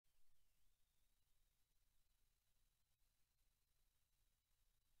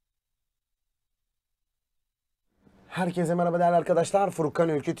Herkese merhaba değerli arkadaşlar. Furkan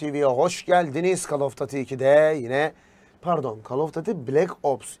Ülkü TV'ye hoş geldiniz. Call of Duty 2'de yine Call of Duty Black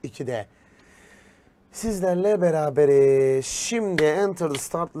Ops 2'de sizlerle beraberiz. Şimdi Enter the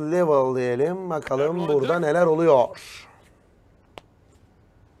Start Level diyelim. Bakalım burada neler oluyor.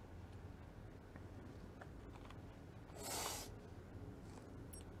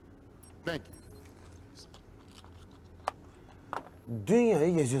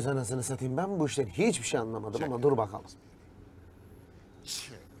 Dünyayı geziyoruz anasını satayım. Ben bu işten hiçbir şey anlamadım ama dur bakalım.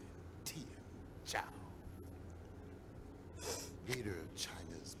 Leader of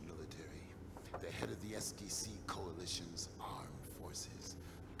China's military, the head of the SDC coalition's armed forces,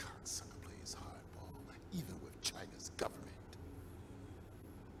 constantly plays hardball, even with China's government.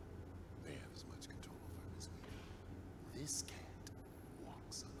 They have as much control over him as we do. This cat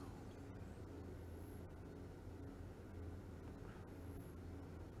walks alone.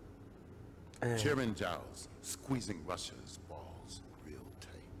 Chairman Zhao's squeezing Russia's balls real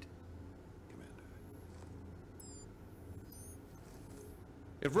tight. Commander.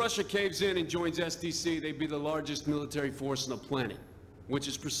 If Russia caves in and joins SDC, they'd be the largest military force on the planet, which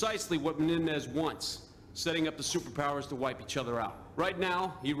is precisely what Menendez wants, setting up the superpowers to wipe each other out. Right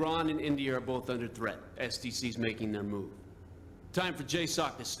now, Iran and India are both under threat. SDC's making their move. Time for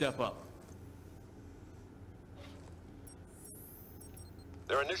JSOC to step up.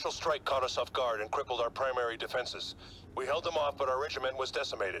 Their initial strike caught us off guard and crippled our primary defenses. We held them off, but our regiment was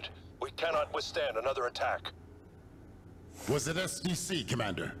decimated. We cannot withstand another attack. Was it SDC,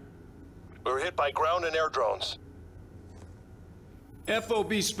 Commander? We were hit by ground and air drones.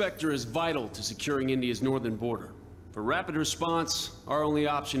 FOB Spectre is vital to securing India's northern border. For rapid response, our only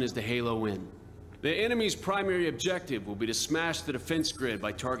option is to halo in. The enemy's primary objective will be to smash the defense grid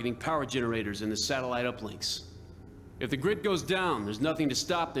by targeting power generators and the satellite uplinks. If the grid goes down, there's nothing to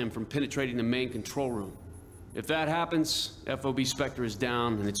stop them from penetrating the main control room. If that happens, FOB Spectre is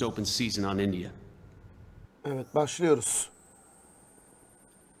down and it's open season on India. Evet, başlıyoruz.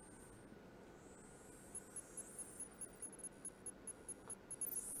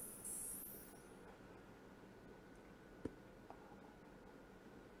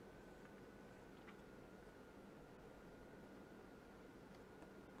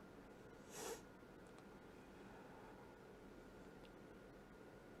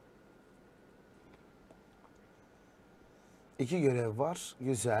 İki görev var.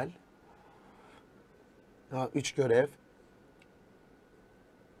 Güzel. Daha 3 görev.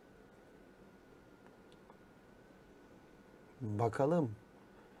 Bakalım.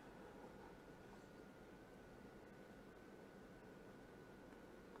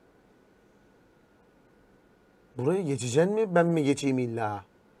 Burayı geçeceksin mi? Ben mi geçeyim illa?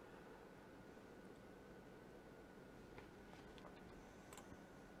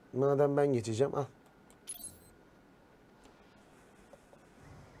 Madem ben geçeceğim. Al.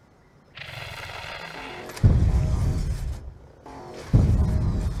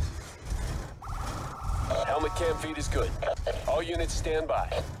 Cam feed is good. All units stand by.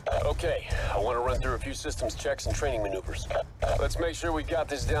 Okay, I want to run through a few systems checks and training maneuvers. Let's make sure we got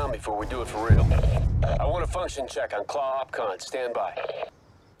this down before we do it for real. I want a function check on Claw Opcon. Stand by.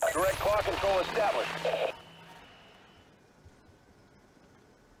 Direct claw control established.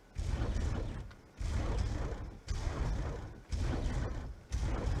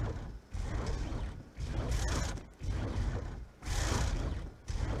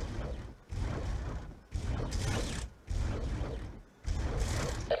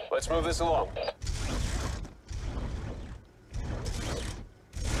 Let's move this along.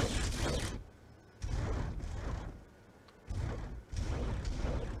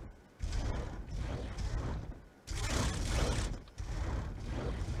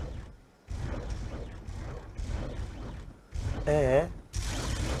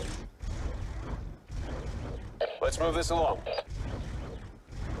 Let's move this along.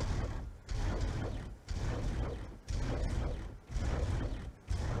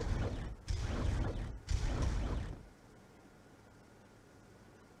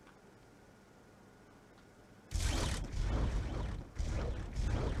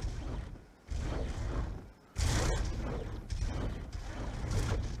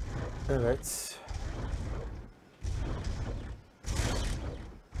 Evet.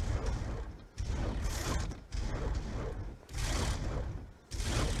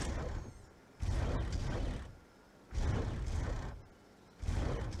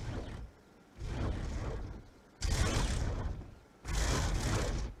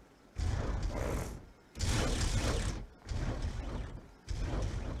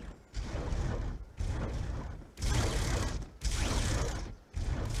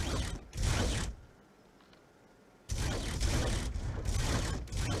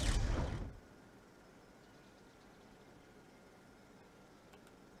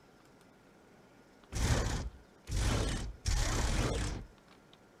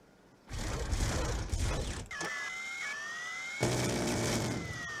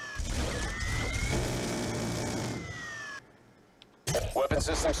 Weapon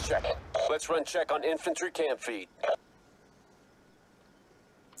systems check. Let's run check on infantry camp feed.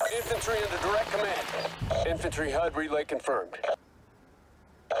 Infantry under direct command. Infantry HUD relay confirmed.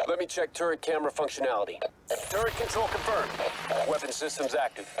 Let me check turret camera functionality. Turret control confirmed. Weapon systems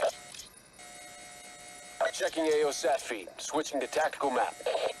active. Checking AO sat feed. Switching to tactical map.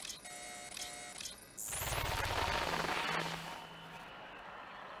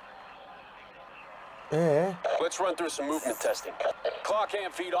 Let's run through some movement testing. Claw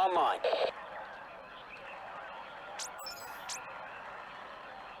cam feed online.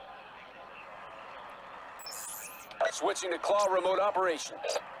 Switching to claw remote operation.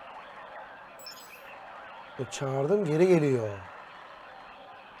 Çağırdım, geri geliyor.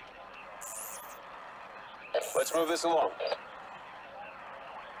 Let's move this along.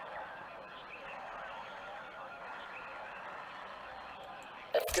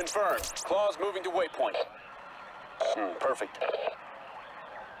 Confirmed. Claw's moving to waypoint. Perfect.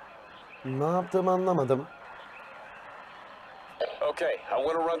 Ne yaptığımı anlamadım. Okay, I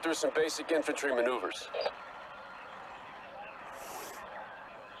want to run through some basic infantry maneuvers.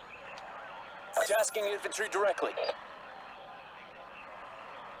 Tasking infantry directly.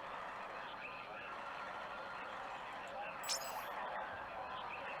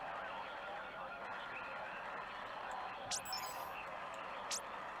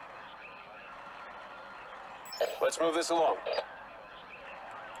 Let's move this along.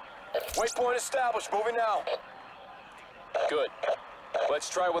 Waypoint established, moving now. Good. Let's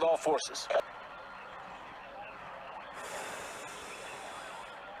try with all forces.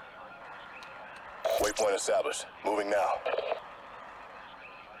 Waypoint established, moving now.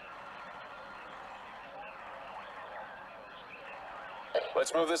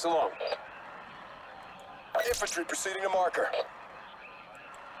 Let's move this along. Infantry proceeding to marker.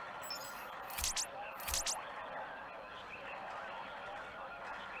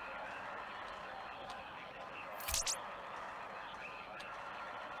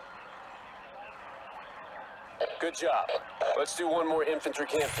 Good job. Let's do one more infantry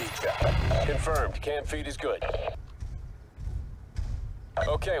camp feed check. Confirmed. Camp feed is good.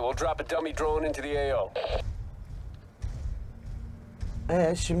 Okay, we'll drop a dummy drone into the AO.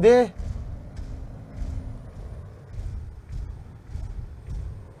 Şimdi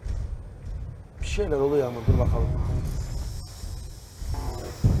bir şeyler oluyor ama dur bakalım.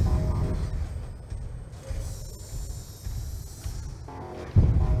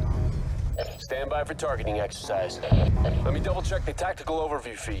 Stand by for targeting exercise. Let me double check the tactical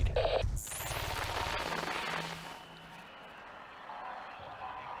overview feed.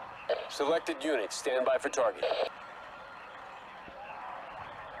 Selected units, stand by for target.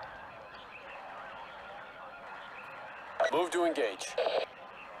 Move to engage.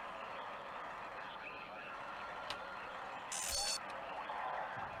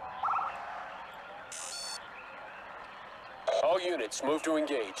 All units, move to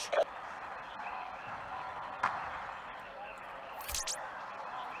engage.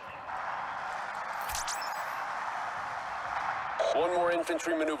 One more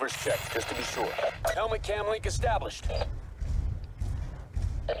infantry maneuvers check, just to be sure. Helmet cam link established.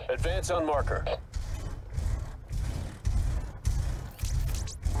 Advance on marker.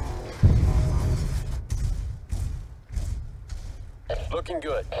 Looking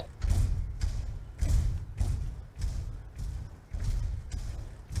good.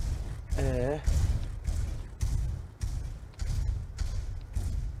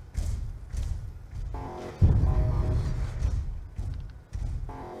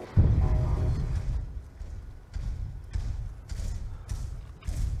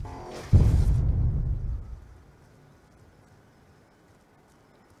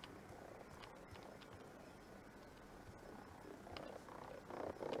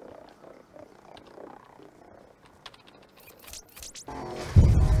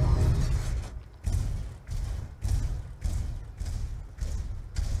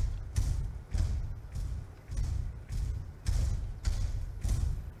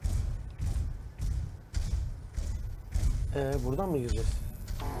 Buradan mı gireceğiz?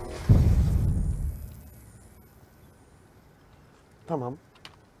 Tamam.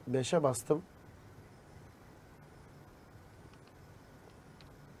 5'e bastım.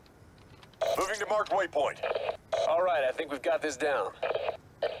 Moving to marked waypoint. All right, I think we've got this down.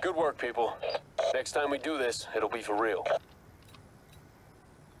 Good work, people. Next time we do this, it'll be for real.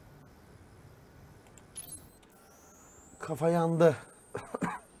 Kafa yandı.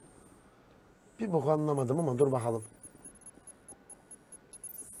 Bir bok anlamadım ama dur bakalım.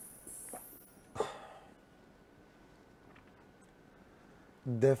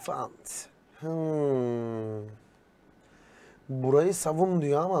 Defense. Burayı savun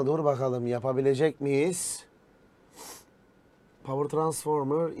diyor ama dur bakalım yapabilecek miyiz? Power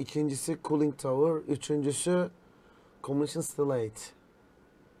Transformer, ikincisi Cooling Tower, üçüncüsü Commission Still 8.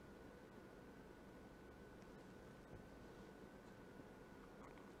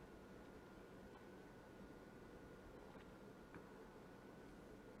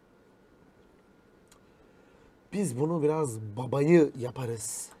 Biz bunu biraz babayı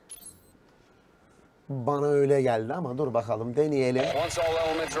yaparız. Bana öyle geldi ama dur bakalım deneyelim. Once all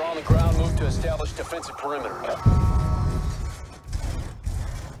elements are on the ground, move to establish defensive perimeter.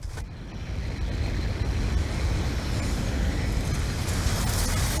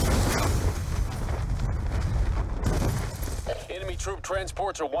 Enemy troop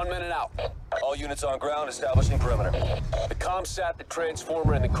transports are 1 minute out. All units on ground establishing perimeter. The ComSat, the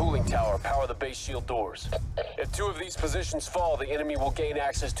transformer, and the cooling tower power the base shield doors. If 2 of these positions fall, the enemy will gain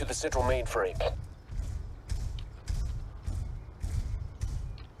access to the central mainframe.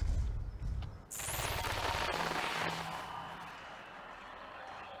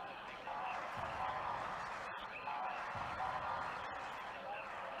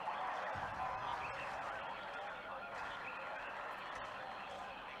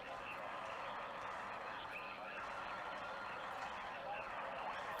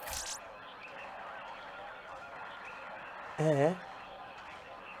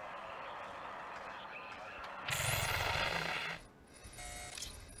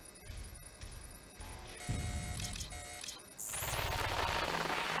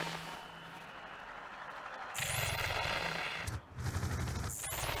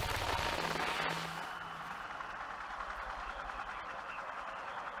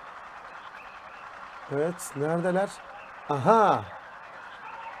 Evet, neredeler? Aha!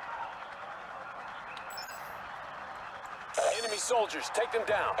 Enemy soldiers, take them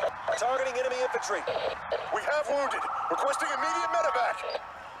down. Targeting enemy infantry. We have wounded. Requesting immediate medevac.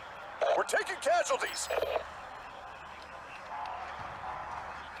 We're taking casualties.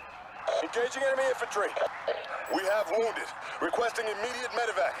 Engaging enemy infantry. We have wounded. Requesting immediate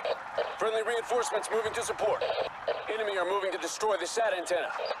medevac. Friendly reinforcements moving to support. Enemy are moving to destroy the SAT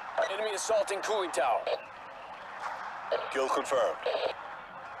antenna. Enemy assaulting cooling tower. Kill confirmed.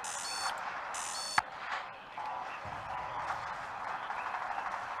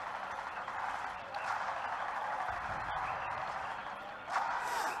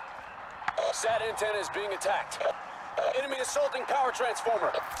 SAT antenna is being attacked. Enemy assaulting power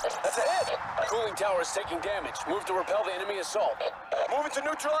transformer. That's a hit. Cooling tower is taking damage. Move to repel the enemy assault. Moving to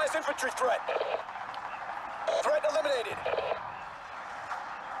neutralize infantry threat. Threat eliminated.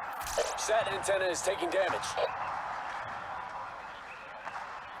 SAT antenna is taking damage.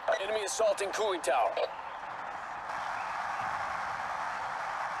 Enemy assaulting cooling tower.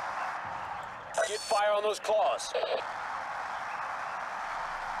 Get fire on those claws.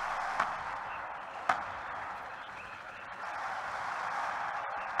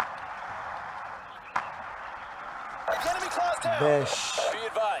 Enemy claws down. 5. Be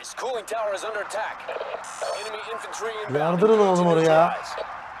advised, cooling tower is under attack. Enemy infantry inbound. Yardırın oğlum oraya.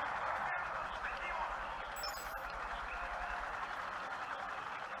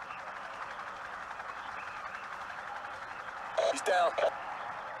 He's down.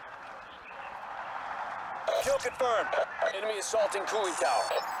 Kill confirmed. Enemy assaulting cooling tower.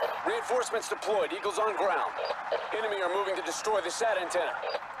 Reinforcements deployed. Eagles on ground. Enemy are moving to destroy the SAT antenna.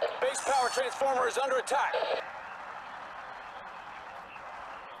 Base power transformer is under attack.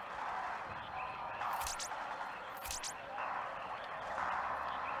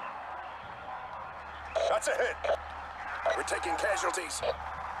 That's a hit. We're taking casualties.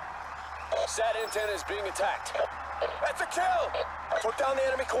 SAT antenna is being attacked. That's a kill. Put down the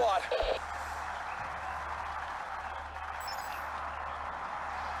enemy quad.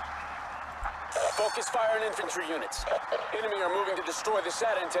 Focus fire on infantry units. Enemy are moving to destroy the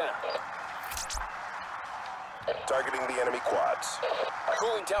SAT antenna. Targeting the enemy quads.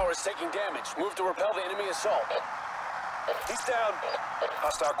 Cooling tower is taking damage. Move to repel the enemy assault. He's down.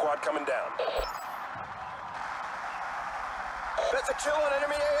 Hostile quad coming down. That's a kill on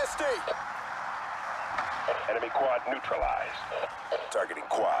enemy ASD. Enemy quad neutralized. Targeting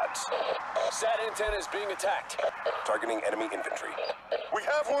quads. SAT antenna is being attacked. Targeting enemy infantry. We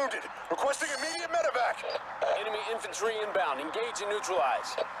have wounded. Requesting immediate medevac. Enemy infantry inbound. Engage and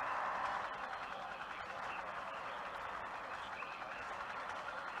neutralize.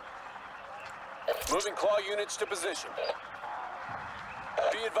 Moving claw units to position.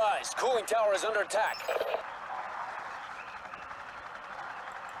 Be advised, cooling tower is under attack.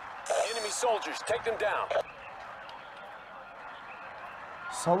 Enemy soldiers, take them down.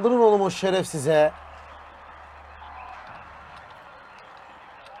 Saldırın oğlum o şerefsize.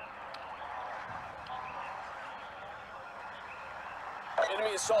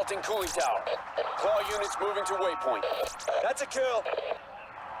 Enemy assaulting cooling tower. Claw units moving to waypoint. That's a kill.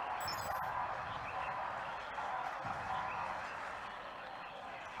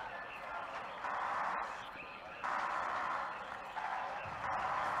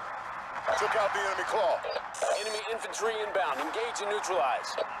 Took out the enemy claw. Enemy infantry inbound. Engage and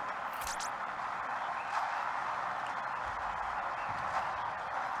neutralize.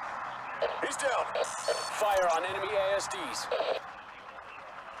 He's down. Fire on enemy ASDs.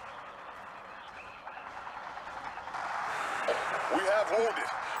 We have wounded.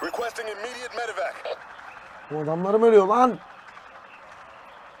 Requesting immediate medevac. Bu adamlarım ölüyor lan.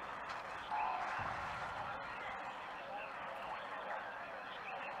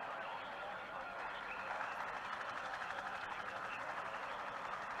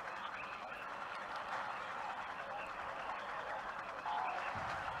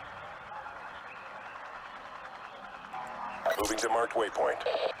 Moving to marked waypoint.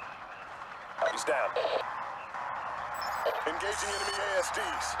 He's down. Engaging enemy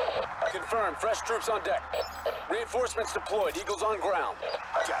ASDs. Confirm. Fresh troops on deck. Reinforcements deployed. Eagles on ground.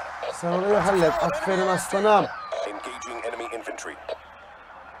 Got him. Sen orayı hallet. Aferin aslanım. Engaging enemy infantry.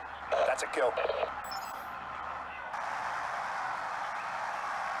 That's a kill.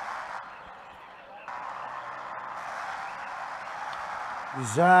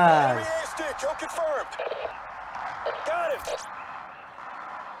 Güzel. Enemy ASD, kill confirmed. Got him.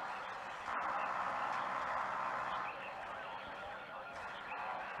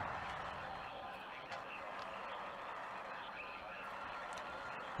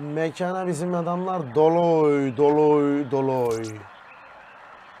 Mekana bizim adamlar doloy doloy doloy.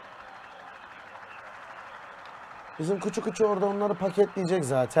 Bizim küçük küçük orada onları paketleyecek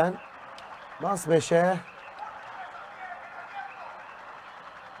zaten. Bas 5'e.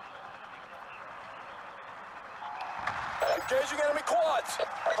 Engaging enemy quads.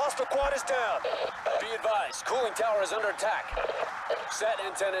 Hostile quad is down. Be advised. Cooling tower is under attack. Sat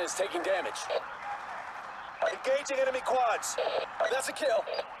antenna is taking damage. Engaging enemy quads. That's a kill.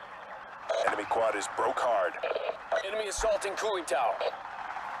 Enemy quad is broke hard. Enemy assaulting cooling tower.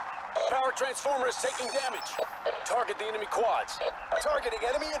 Power transformer is taking damage. Target the enemy quads. Targeting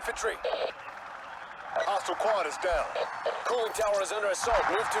enemy infantry. Hostile quad is down. Cooling tower is under assault.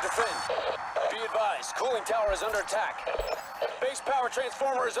 Move to defend. Be advised. Cooling tower is under attack. Base power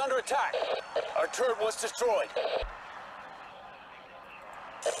transformer is under attack. Our turret was destroyed.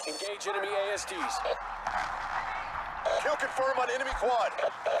 Engage enemy ASDs. Kill confirm on enemy quad.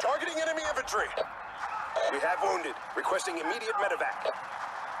 Targeting enemy infantry. We have wounded. Requesting immediate medevac.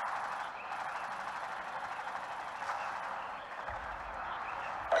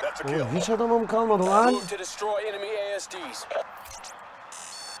 That's a kill. Oğlum hiç adamım kalmadı lan. Move to destroy enemy ASDs.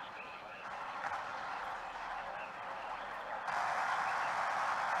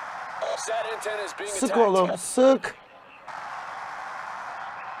 Sat antenna is being Sık attacked. oğlum sık.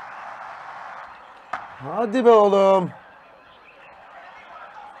 Hadi be oğlum.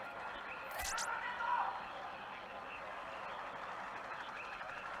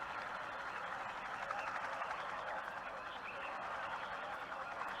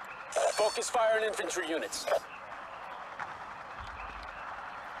 Focus fire on infantry units.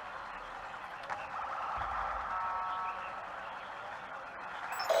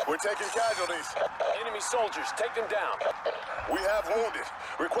 We're taking casualties. Enemy soldiers, take them down. We have wounded.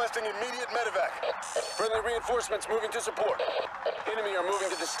 Requesting immediate medevac. Friendly reinforcements moving to support. Enemy are moving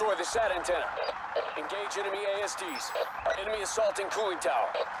to destroy the SAT antenna. Engage enemy ASDs. Enemy assaulting cooling tower.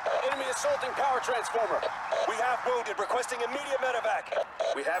 Enemy assaulting power transformer. We have wounded. Requesting immediate medevac.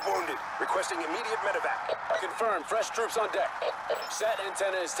 We have wounded. Requesting immediate medevac. Confirmed. Fresh troops on deck. SAT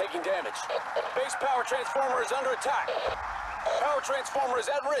antenna is taking damage. Base power transformer is under attack. Power transformer is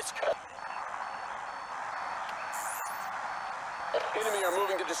at risk. Enemy are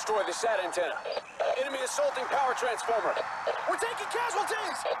moving to destroy the SAT antenna. Enemy assaulting power transformer. We're taking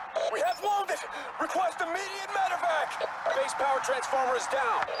casualties. We have wounded. Request immediate medevac. Base power transformer is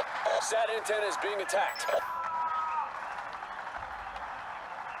down. SAT antenna is being attacked.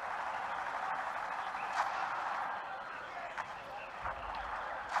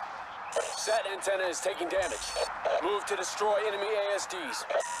 SAT antenna is taking damage. Move to destroy enemy ASDs.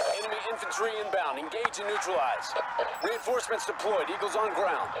 Enemy infantry inbound. Engage and neutralize. Reinforcements deployed. Eagles on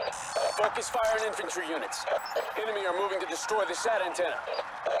ground. Focus fire on infantry units. Enemy are moving to destroy the SAT antenna.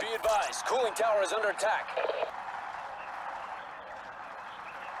 Be advised. Cooling tower is under attack.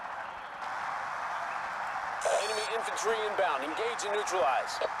 Enemy infantry inbound. Engage and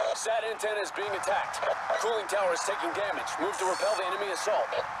neutralize. Sat antenna is being attacked. Cooling tower is taking damage. Move to repel the enemy assault.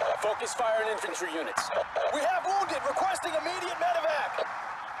 Focus fire on infantry units. We have wounded. Requesting immediate medevac.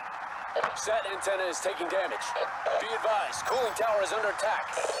 Sat antenna is taking damage. Be advised, cooling tower is under attack.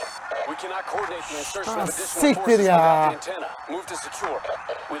 We cannot coordinate the insertion of additional siktir forces ya. without the antenna. Move to secure.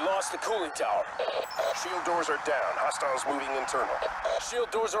 We lost the cooling tower. Shield doors are down. Hostiles moving internal. Shield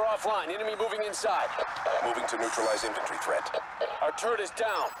doors are offline. Enemy moving inside. Moving to neutralize infantry threat. Our turret is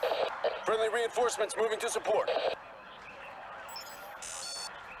down. Friendly reinforcements moving to support.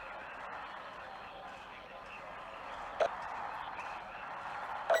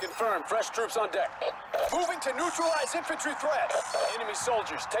 Confirmed. Fresh troops on deck. Moving to neutralize infantry threat. Enemy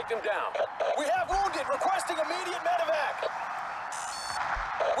soldiers, take them down. We have wounded. Requesting immediate medevac.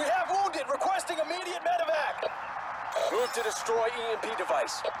 We have wounded. Requesting immediate medevac. Move to destroy EMP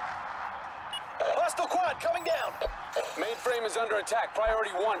device. Hostile quad coming down. Mainframe is under attack.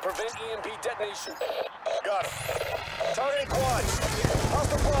 Priority 1, prevent EMP detonation. Got him. Targeting quad.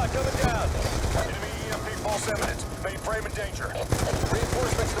 Hostile quad coming down. Enemy EMP pulse imminent. Mainframe in danger.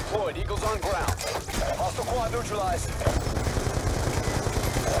 Reinforcements deployed. Eagles on ground. Hostile quad neutralized.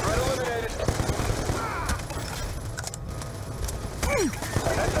 Threat eliminated.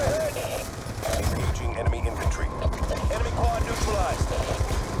 At the head. Engaging enemy infantry. Enemy quad neutralized.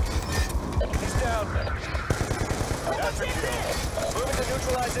 He's down. That's a kill. Moving to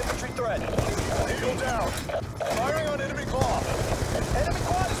neutralize infantry threat. Eagle down. Firing on enemy claw. Enemy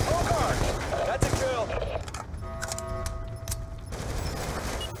quad is broke armed. That's a kill.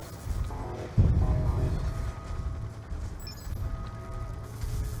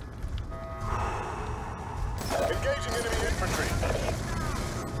 Engaging enemy infantry.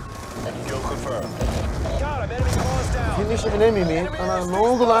 Kill confirmed. Got him. Enemy claws down. Finish enemy mi? Ana ne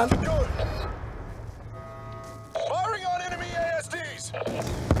oldu lan? Firing on enemy ASDs.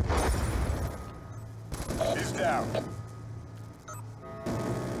 He's down.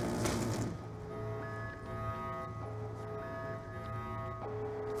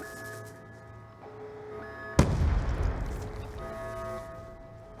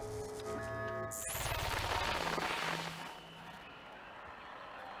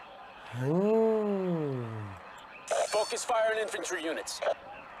 Focus fire on infantry units.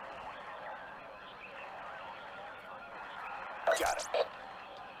 Got him.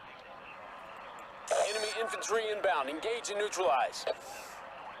 Enemy infantry inbound. Engage and neutralize.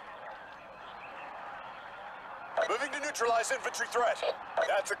 Moving to neutralize infantry threat.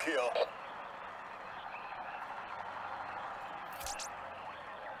 That's a kill.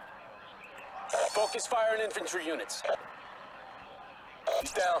 Focus fire on infantry units.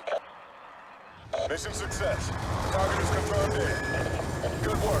 He's down. Mission success. Target is confirmed in.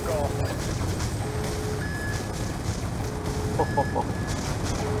 Good work, all.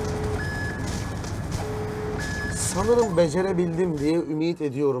 Sanırım becerebildim diye ümit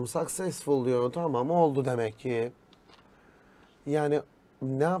ediyorum. Successful diyor. Tamam oldu demek ki. Yani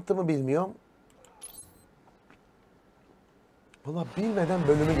ne yaptığımı bilmiyorum. Valla bilmeden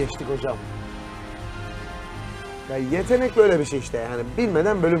bölümü geçtik hocam. Ya yetenek böyle bir şey işte yani.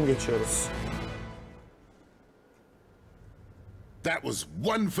 Bilmeden bölüm geçiyoruz. That was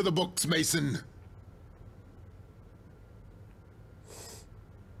one for the books, Mason.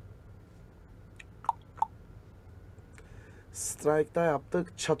 Strike'da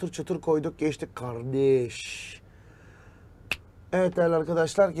yaptık. Çatır çatır koyduk geçtik kardeş. Evet değerli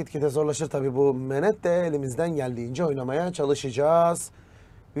arkadaşlar, gitgide zorlaşır tabii bu menet de elimizden geldiğince oynamaya çalışacağız.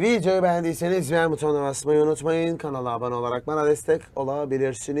 Videoyu beğendiyseniz beğen butonuna basmayı unutmayın. Kanala abone olarak bana destek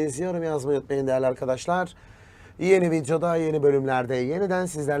olabilirsiniz. Yorum yazmayı unutmayın değerli arkadaşlar. Yeni videoda, yeni bölümlerde yeniden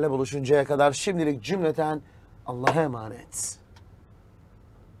sizlerle buluşuncaya kadar şimdilik cümleten Allah'a emanet.